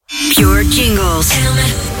Pure Jingles.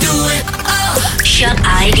 Shop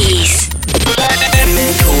IDs.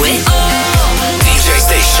 M2O Deejay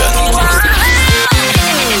Station.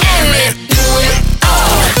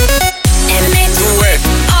 M2O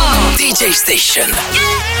Deejay Station.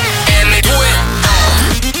 M2O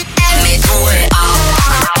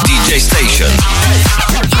Deejay Station.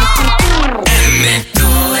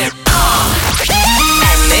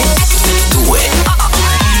 M2O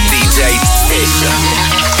Deejay Station.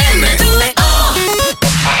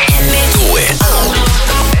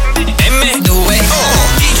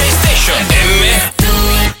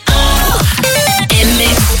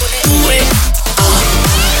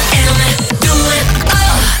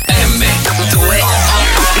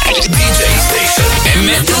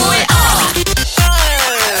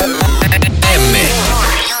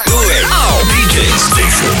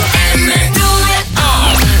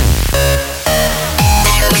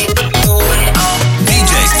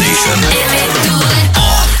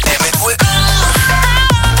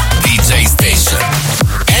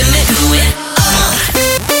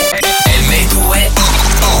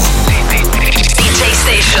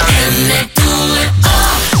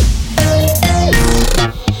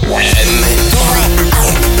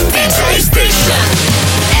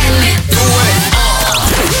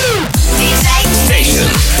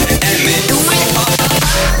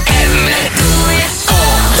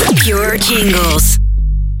 Pure Jingles.